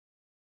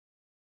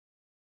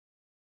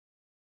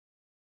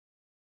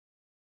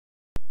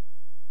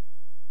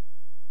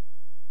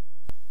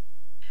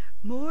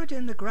Moored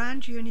in the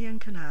Grand Union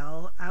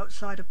Canal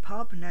outside a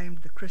pub named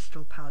the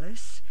Crystal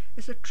Palace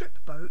is a trip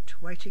boat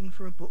waiting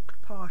for a booked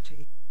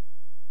party.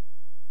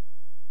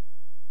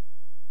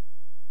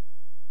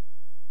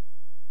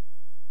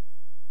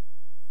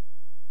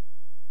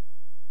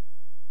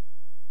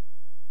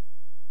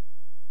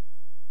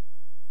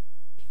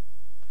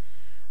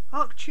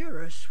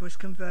 Arcturus was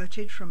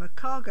converted from a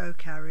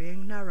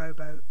cargo-carrying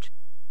narrowboat.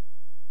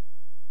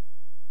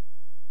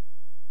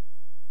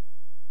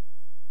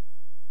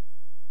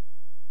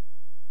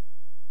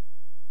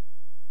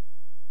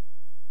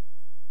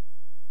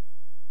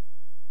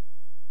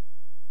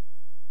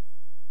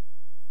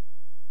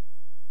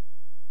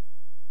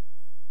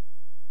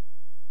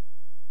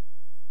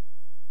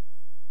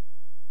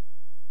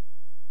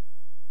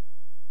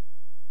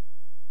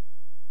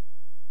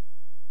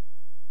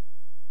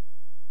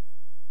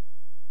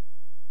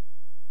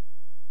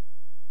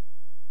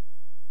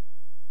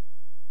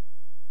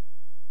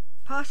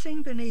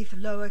 Passing beneath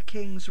Lower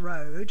King's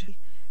Road,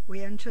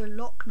 we enter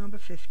lock number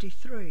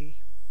 53.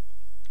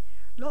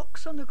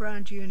 Locks on the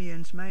Grand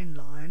Union's main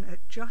line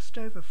at just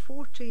over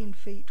 14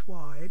 feet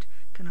wide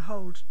can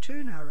hold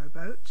 2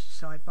 narrowboats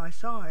side by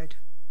side.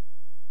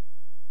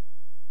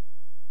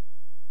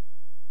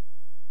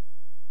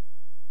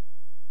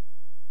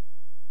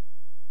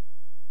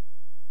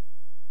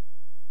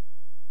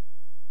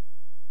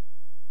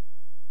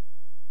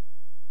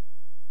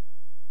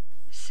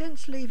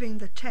 Since leaving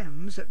the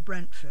Thames at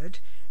Brentford,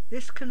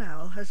 this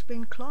canal has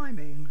been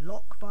climbing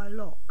lock by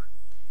lock,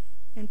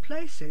 in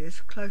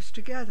places close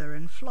together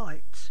in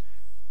flights,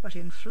 but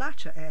in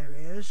flatter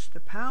areas the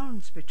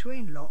pounds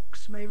between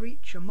locks may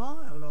reach a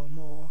mile or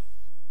more.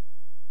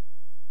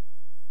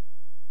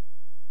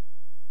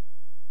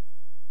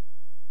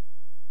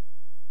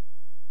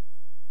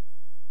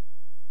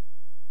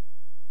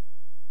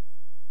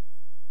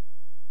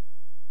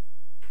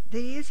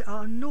 These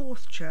are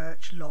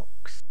Northchurch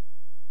locks.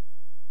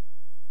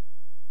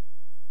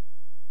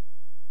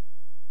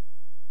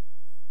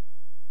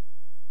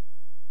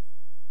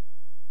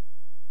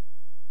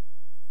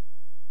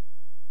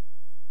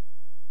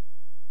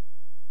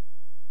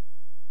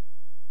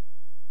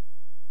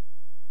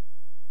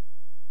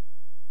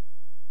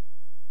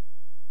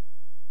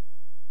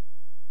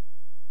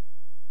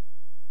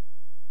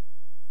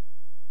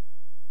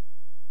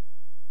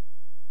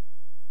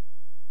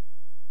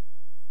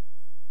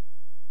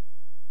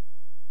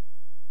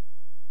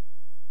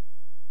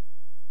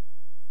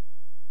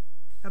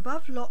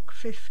 Above Lock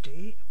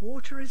 50,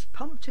 water is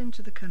pumped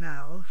into the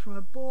canal from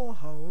a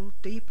borehole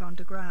deep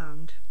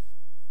underground.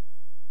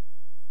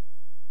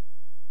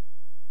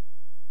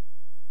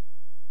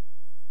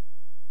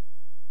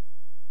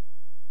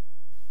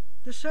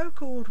 The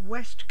so-called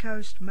West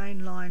Coast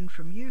Main Line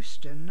from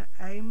Euston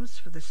aims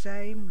for the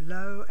same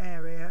low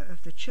area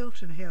of the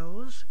Chiltern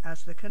Hills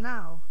as the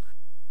canal.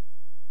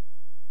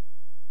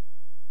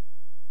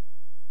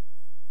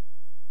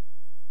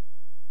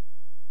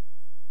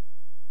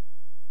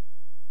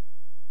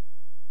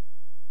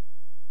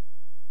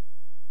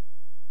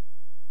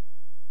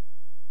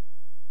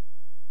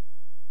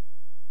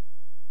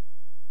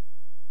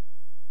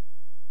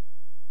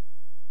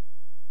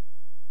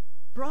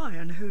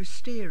 Brian, who's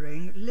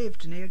steering,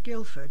 lived near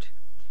Guildford.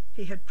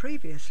 He had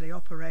previously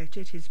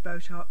operated his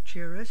boat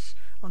Arcturus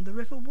on the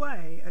River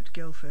Wey at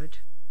Guildford.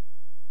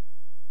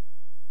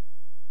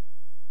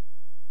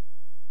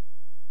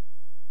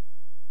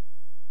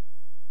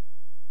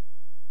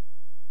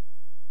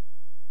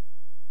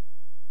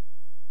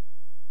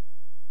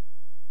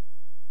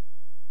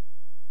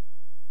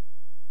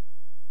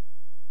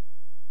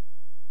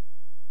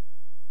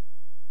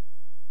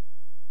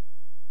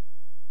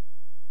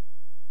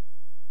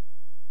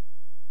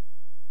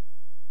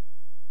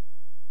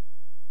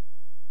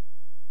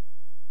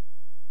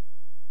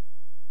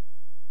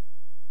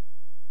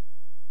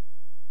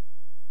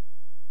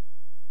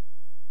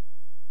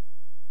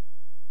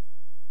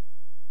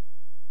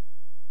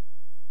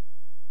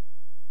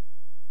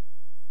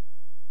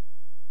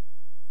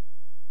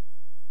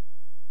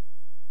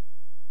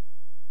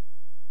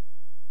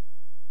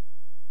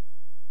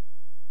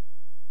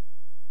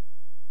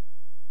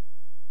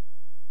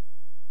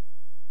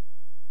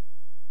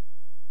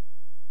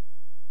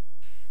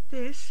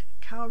 This,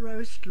 Cow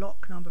Roast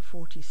Lock number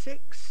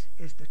 46,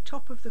 is the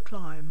top of the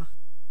climb.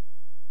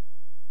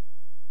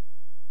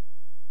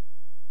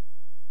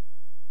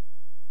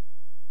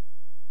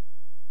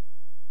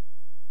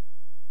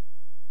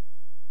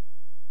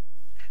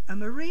 A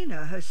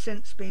marina has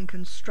since been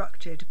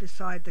constructed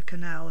beside the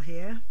canal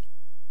here.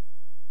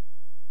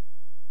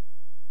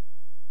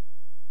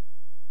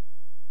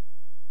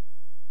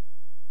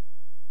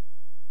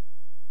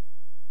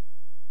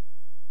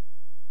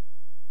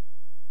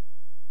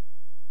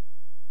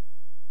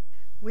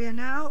 We are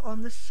now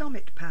on the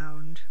Summit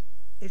Pound.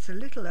 It's a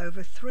little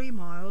over 3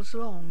 miles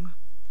long.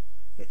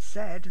 It's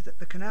said that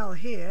the canal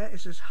here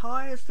is as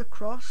high as the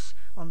cross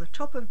on the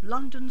top of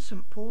London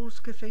St Paul's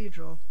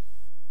Cathedral.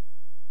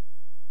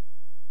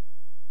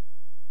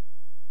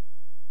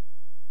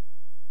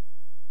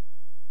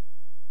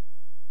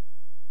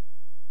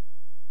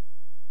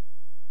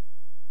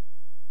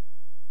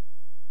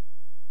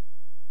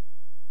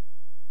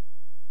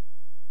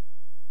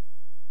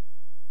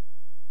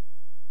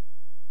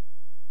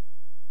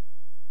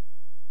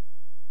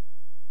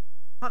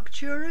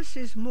 Arcturus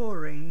is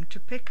mooring to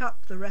pick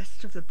up the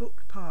rest of the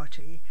booked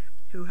party,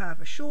 who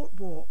have a short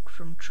walk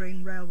from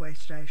Tring railway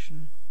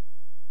station.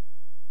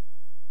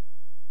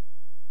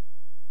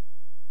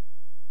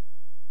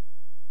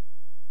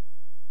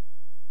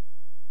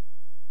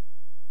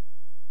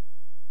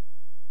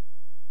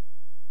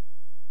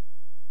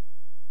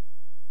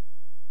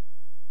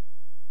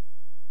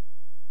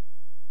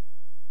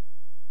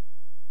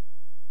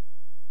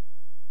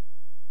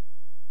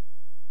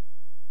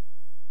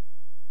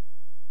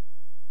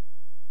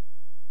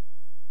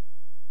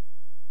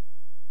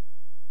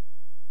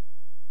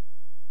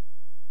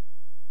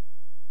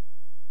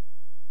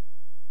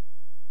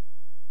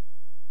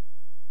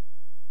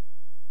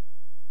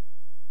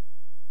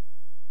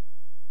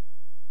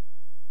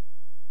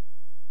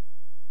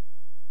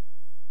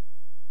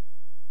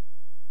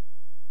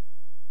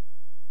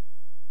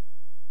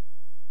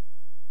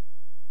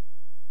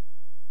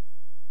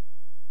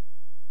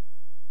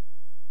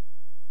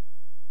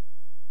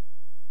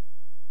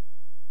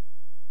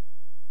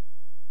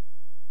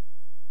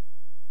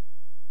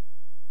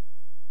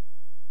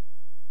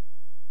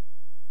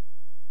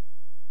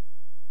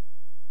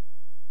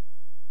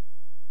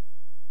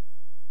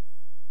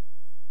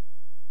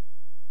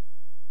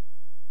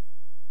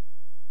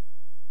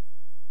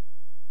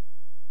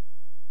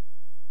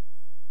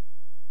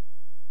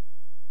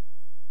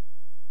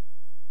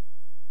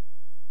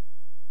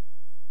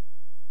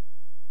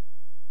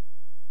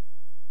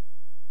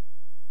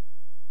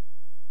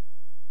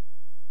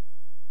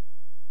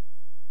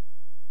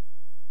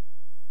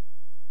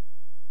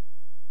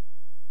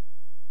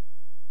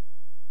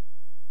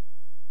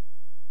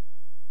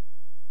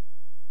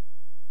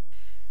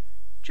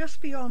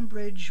 Just beyond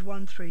Bridge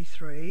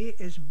 133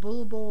 is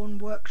Bulbourne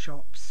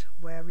Workshops,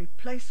 where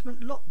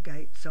replacement lock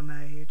gates are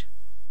made.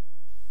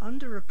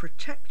 Under a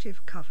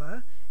protective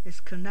cover is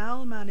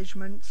Canal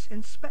Management's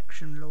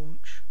inspection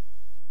launch.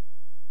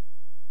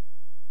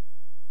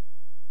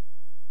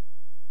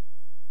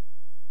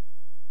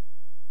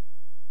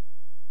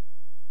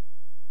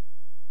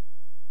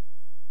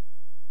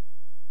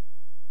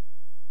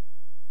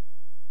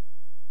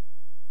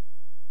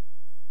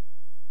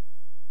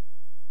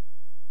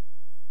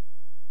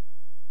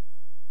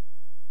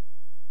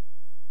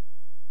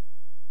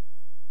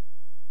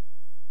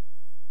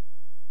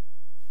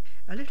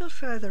 A little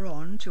further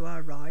on to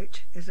our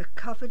right is a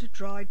covered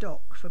dry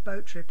dock for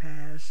boat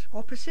repairs.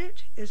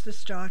 Opposite is the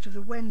start of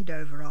the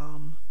Wendover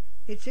arm.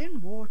 It's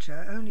in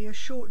water only a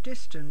short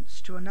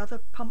distance to another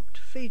pumped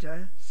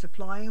feeder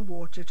supplying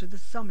water to the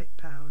Summit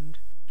Pound.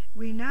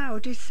 We now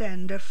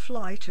descend a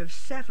flight of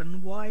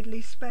 7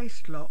 widely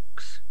spaced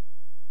locks.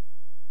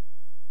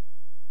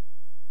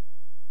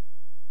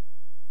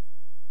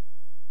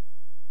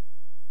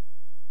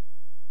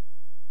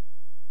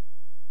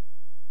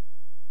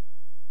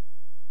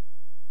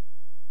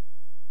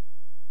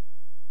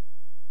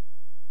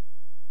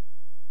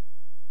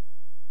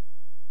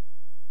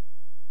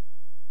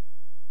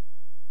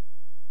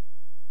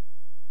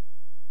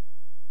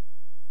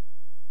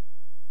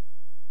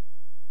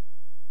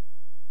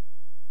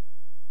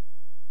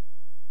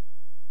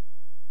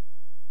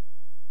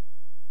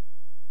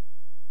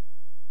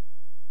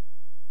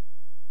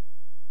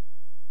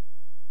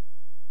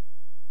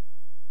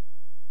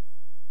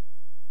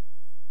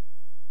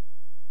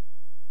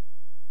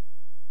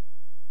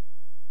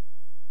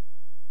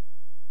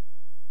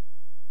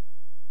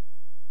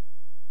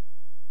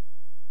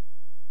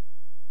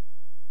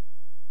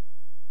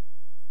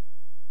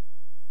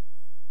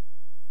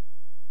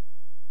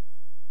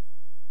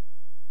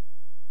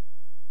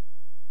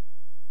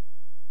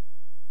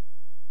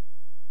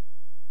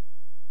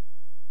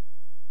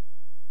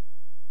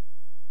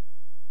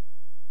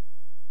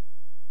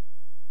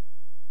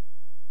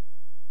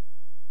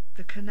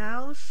 The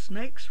canal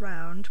snakes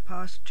round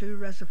past 2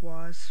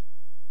 reservoirs.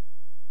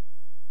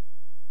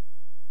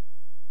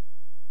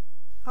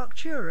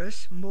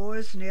 Arcturus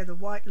moors near the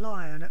White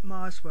Lion at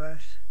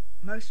Marsworth.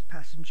 Most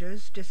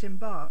passengers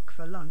disembark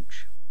for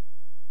lunch.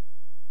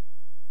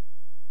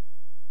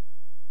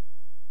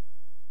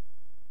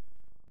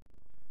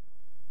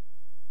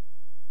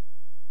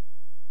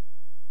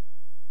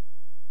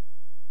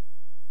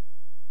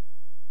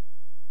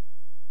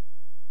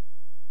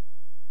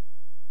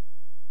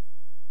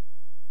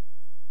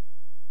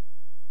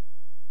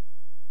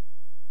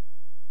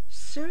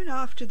 Soon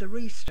after the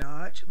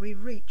restart we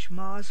reach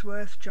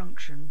Marsworth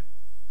Junction.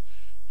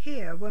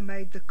 Here were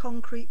made the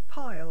concrete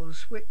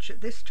piles which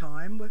at this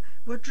time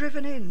were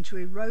driven into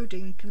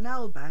eroding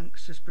canal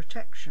banks as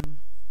protection.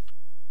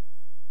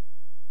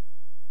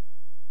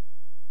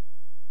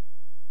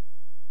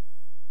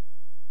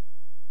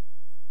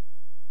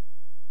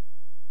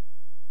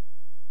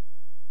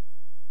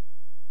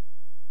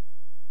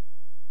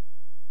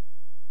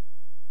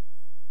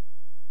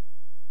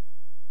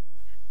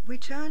 We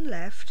turn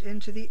left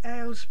into the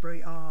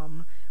Aylesbury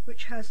arm,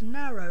 which has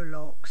narrow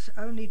locks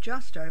only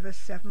just over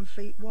 7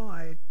 feet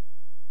wide.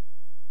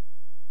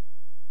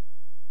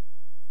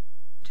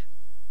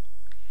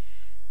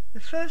 The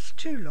first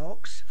 2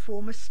 locks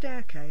form a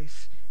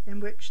staircase, in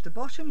which the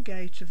bottom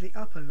gate of the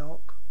upper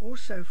lock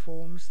also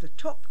forms the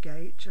top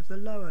gate of the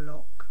lower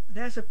lock.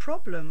 There's a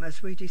problem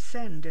as we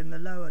descend in the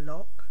lower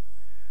lock.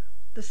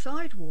 The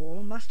side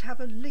wall must have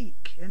a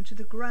leak into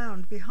the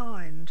ground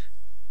behind.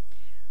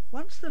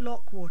 Once the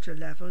lock water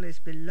level is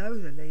below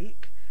the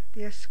leak,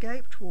 the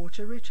escaped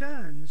water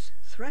returns,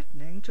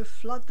 threatening to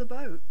flood the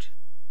boat.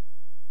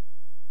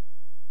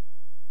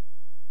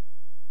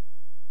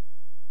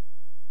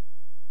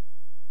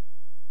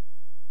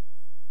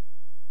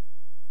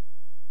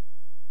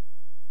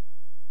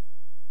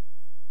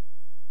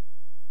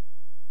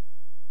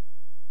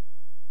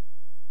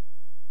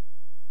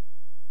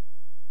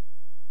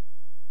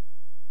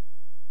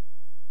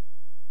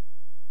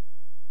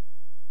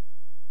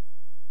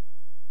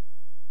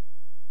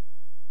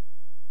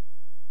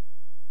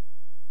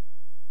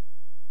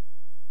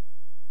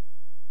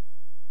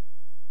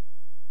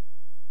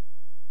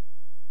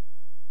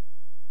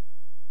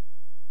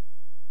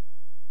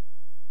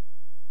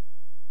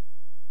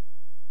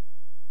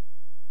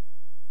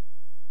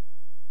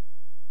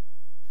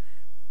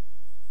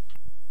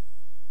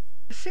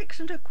 The 6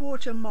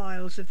 1/4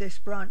 miles of this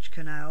branch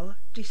canal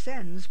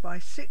descends by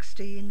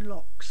 16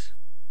 locks.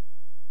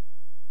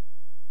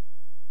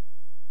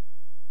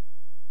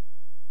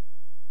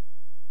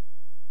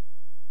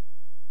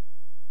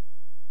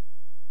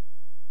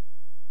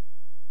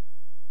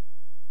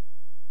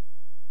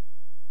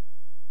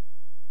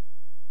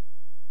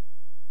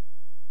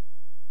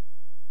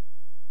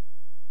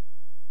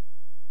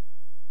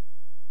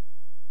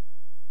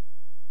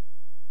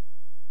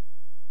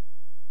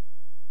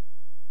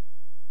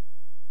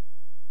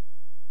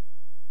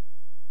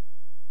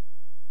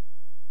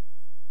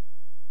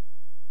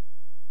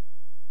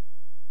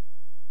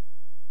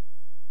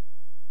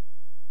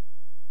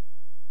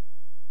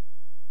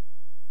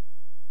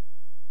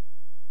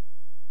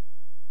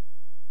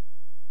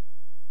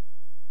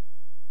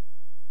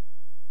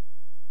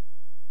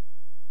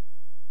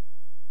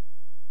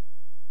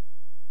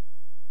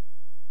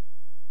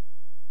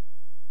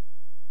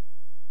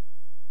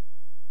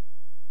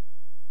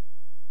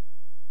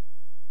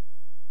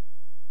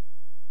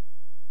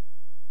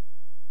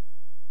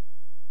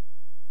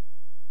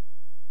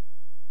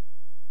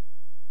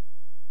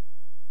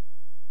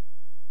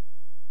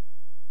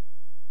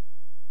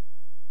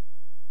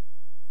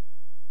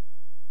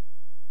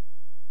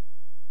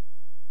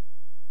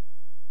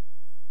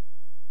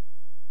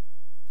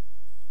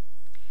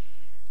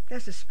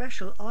 There's a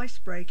special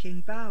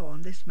ice-breaking bow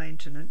on this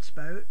maintenance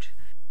boat.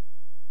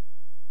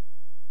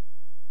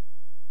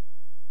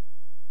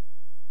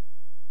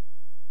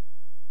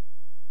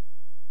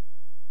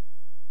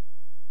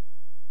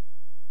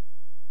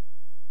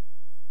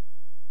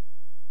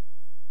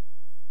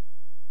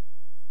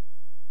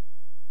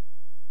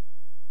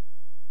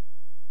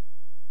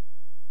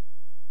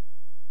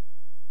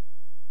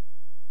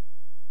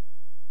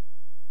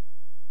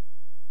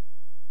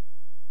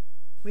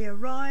 We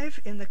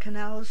arrive in the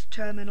canal's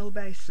terminal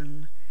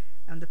basin,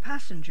 and the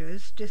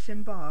passengers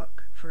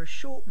disembark for a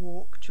short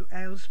walk to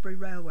Aylesbury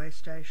railway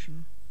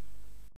station.